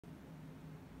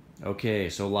Okay,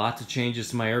 so lots of changes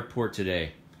to my airport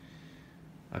today.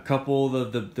 A couple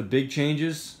of the big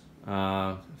changes.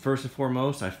 First and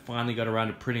foremost, I finally got around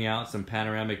to printing out some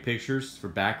panoramic pictures for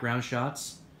background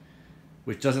shots,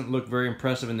 which doesn't look very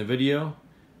impressive in the video,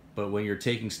 but when you're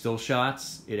taking still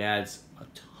shots, it adds a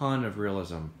ton of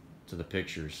realism to the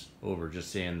pictures over just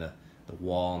seeing the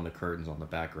wall and the curtains on the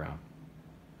background.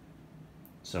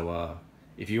 So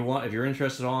if you're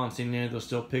interested at all in seeing any of those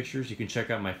still pictures, you can check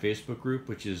out my Facebook group,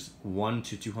 which is 1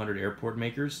 to 200 airport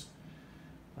makers.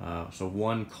 So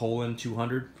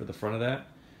 1:200 for the front of that.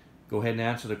 Go ahead and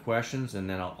answer the questions, and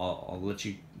then I'll let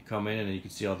you come in, and then you can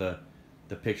see all the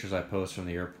pictures I post from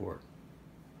the airport,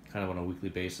 kind of on a weekly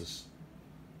basis.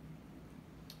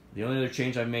 The only other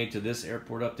change I made to this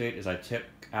airport update is I took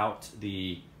out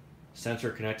the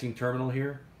sensor connecting terminal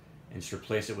here and just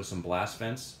replaced it with some blast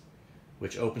fence,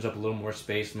 which opens up a little more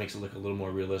space, makes it look a little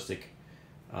more realistic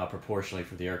proportionally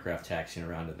for the aircraft taxiing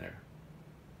around in there.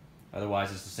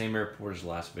 Otherwise, it's the same airport as the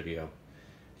last video.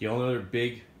 The only other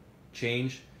big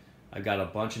change, I got a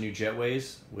bunch of new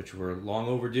jetways, which were long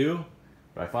overdue,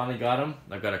 but I finally got them.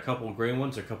 I've got a couple of gray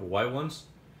ones, a couple of white ones.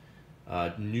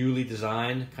 Newly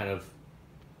designed, kind of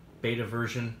beta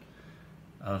version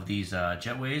of these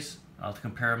jetways. I'll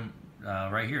compare them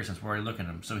right here since we're already looking at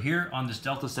them. So here on this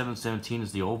Delta 717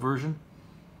 is the old version,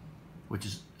 which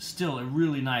is still a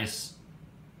really nice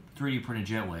 3D printed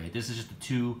jetway. This is just a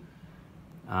two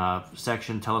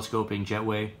section telescoping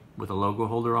jetway with a logo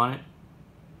holder on it.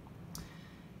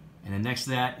 And then next to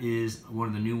that is one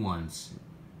of the new ones.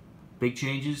 Big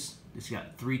changes. It's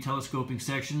got 3 telescoping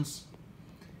sections.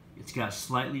 It's got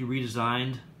slightly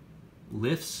redesigned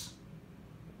lifts.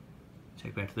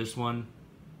 Check back to this one.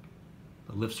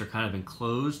 The lifts are kind of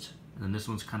enclosed, and then this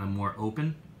one's kind of more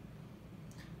open.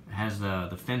 It has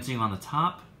the fencing on the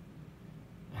top.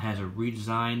 It has a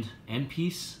redesigned end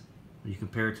piece. You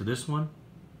compare it to this one.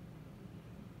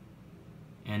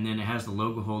 And then it has the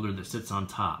logo holder that sits on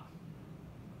top.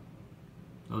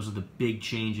 Those are the big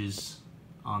changes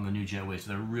on the new jetway, so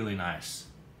they're really nice.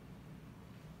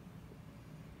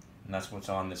 And that's what's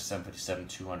on this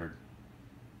 757-200.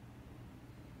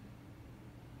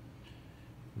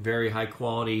 Very high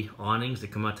quality awnings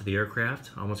that come out to the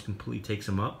aircraft. Almost completely takes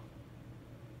them up.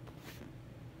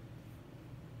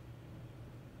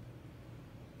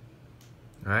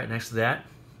 Alright, next to that,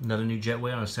 another new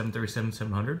jetway on a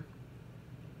 737-700.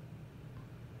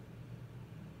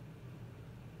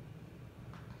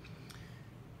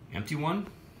 Empty one.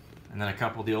 And then a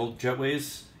couple of the old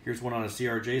jetways. Here's one on a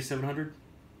CRJ 700.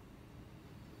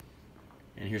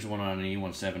 And here's one on an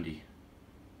E170.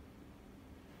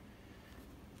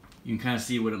 You can kind of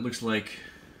see what it looks like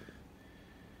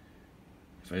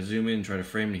if I zoom in and try to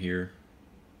frame it here,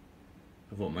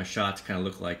 of what my shots kind of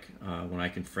look like when I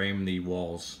can frame the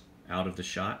walls out of the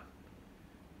shot.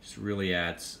 Just really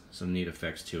adds some neat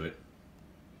effects to it.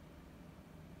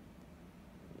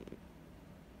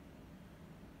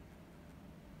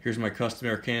 Here's my custom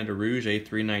Air Canada Rouge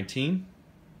A319.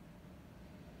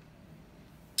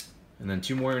 And then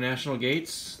 2 more international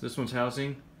gates. This one's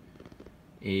housing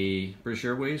a British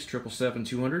Airways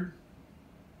 777-200.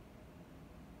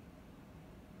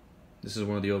 This is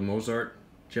one of the old Mozart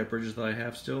jet bridges that I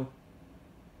have still.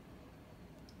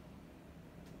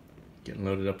 Getting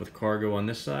loaded up with cargo on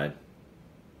this side.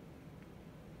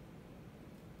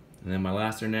 And then my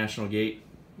last international gate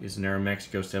is an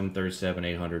Aeromexico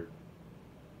 737-800.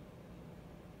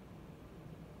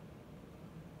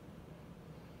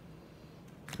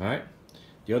 Alright,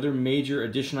 the other major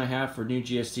addition I have for new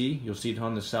GSC, you'll see it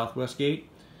on the southwest gate.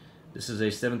 This is a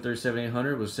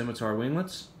 737-800 with scimitar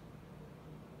winglets.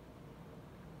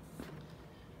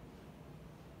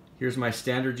 Here's my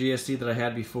standard GSC that I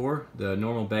had before, the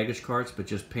normal baggage carts, but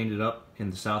just painted up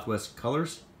in the southwest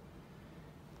colors.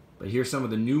 But here's some of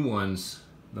the new ones,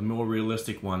 the more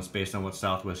realistic ones based on what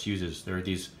Southwest uses. There are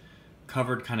these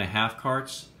covered kind of half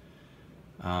carts.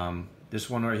 This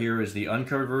one right here is the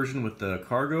uncovered version with the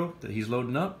cargo that he's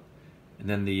loading up, and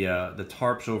then the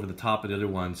tarps over the top of the other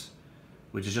ones,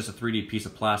 which is just a 3D piece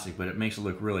of plastic, but it makes it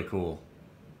look really cool.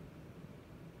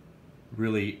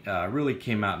 Really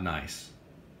came out nice.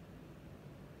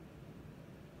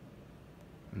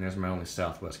 And there's my only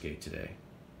Southwest gate today.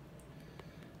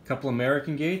 A couple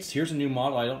American gates. Here's a new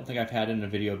model I don't think I've had in a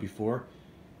video before.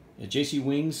 A JC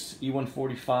Wings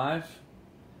E145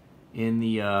 in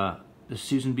the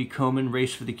Susan B. Komen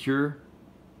Race for the Cure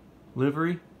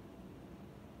livery.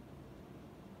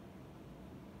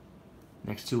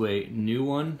 Next to a new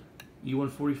one,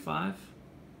 E145.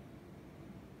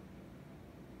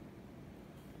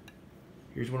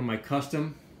 Here's one of my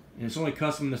custom, and it's only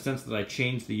custom in the sense that I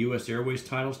changed the US Airways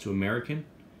titles to American.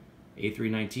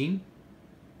 A319.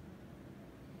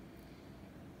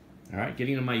 All right,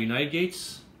 getting to my United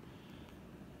gates.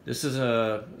 This is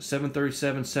a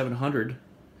 737-700.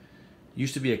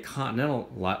 Used to be a Continental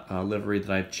livery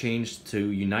that I've changed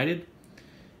to United.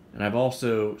 And I've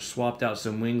also swapped out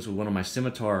some wings with one of my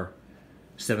Scimitar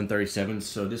 737s.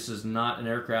 So this is not an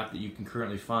aircraft that you can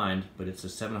currently find, but it's a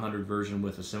 700 version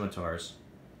with the Scimitars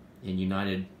in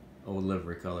United old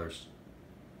livery colors.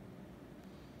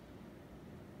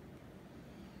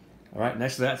 All right,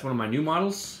 next to that's one of my new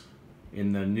models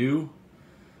in the new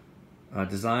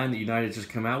design that United just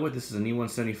come out with. This is an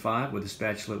E175 with the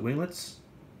spatulate winglets.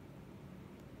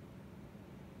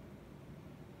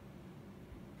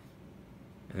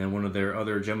 And then one of their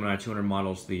other Gemini 200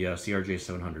 models, the CRJ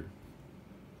 700.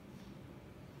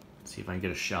 Let's see if I can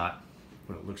get a shot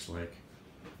what it looks like.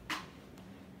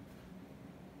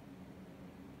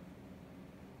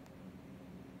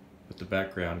 With the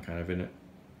background kind of in it.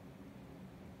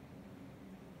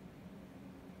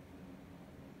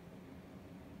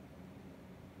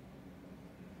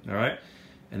 All right,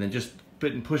 and then just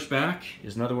bit and push back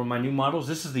is another one of my new models.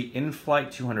 This is the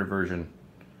in-flight 200 version.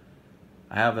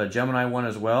 I have a Gemini one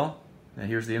as well, and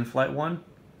here's the in-flight one,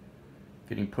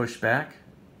 getting pushed back.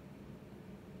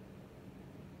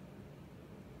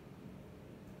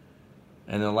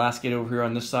 And the last gate over here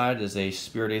on this side is a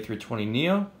Spirit A320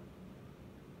 Neo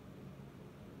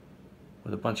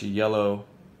with a bunch of yellow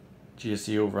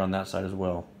GSC over on that side as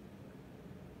well.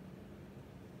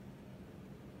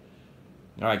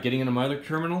 All right, getting into my other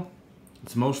terminal.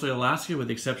 It's mostly Alaska with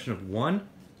the exception of one.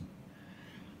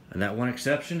 And that one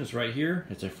exception is right here.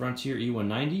 It's a Frontier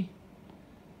E190.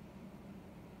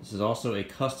 This is also a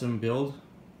custom build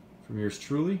from yours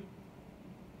truly.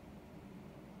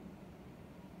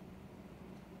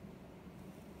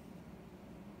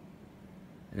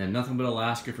 And then nothing but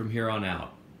Alaska from here on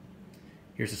out.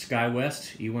 Here's a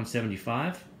SkyWest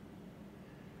E175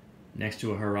 next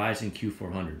to a Horizon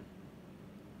Q400.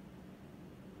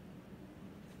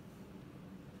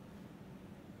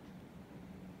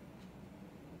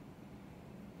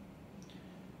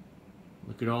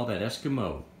 Look at all that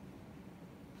Eskimo.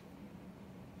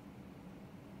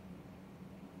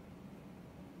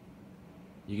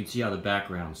 You can see how the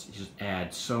backgrounds just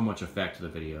add so much effect to the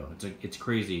video. It's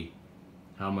crazy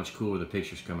how much cooler the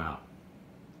pictures come out.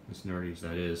 As nerdy as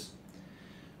that is.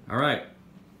 All right,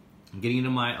 I'm getting into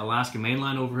my Alaska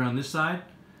mainline over here on this side.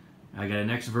 I got an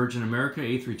ex-Virgin America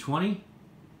A320,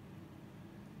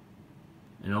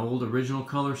 an old original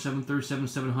color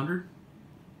 737-700,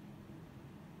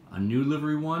 a new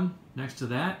livery one next to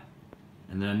that,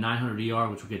 and then a 900ER,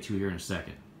 which we'll get to here in a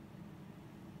second.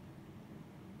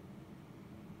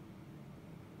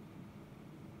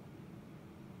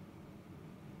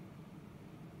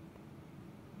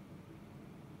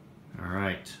 All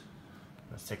right,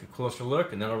 let's take a closer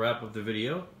look and then I'll wrap up the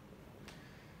video.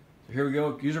 So here we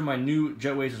go. These are my new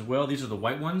jetways as well. These are the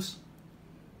white ones.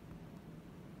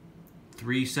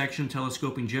 3-section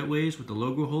telescoping jetways with the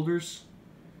logo holders.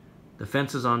 The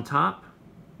fences on top,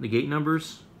 the gate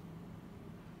numbers,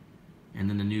 and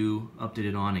then the new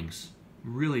updated awnings.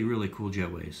 Really, really cool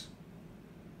jetways.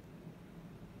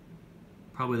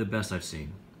 Probably the best I've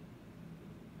seen.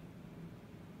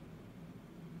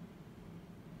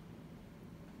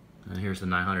 And here's the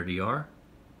 900ER.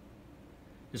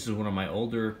 This is one of my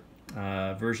older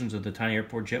versions of the tiny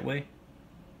airport jetway.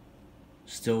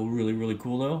 Still really, really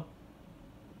cool though.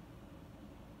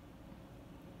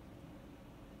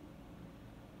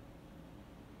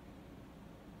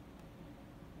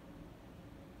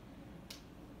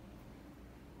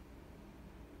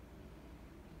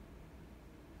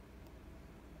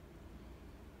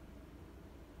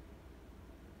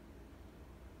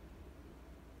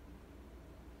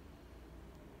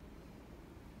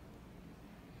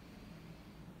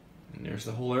 And there's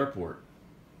the whole airport.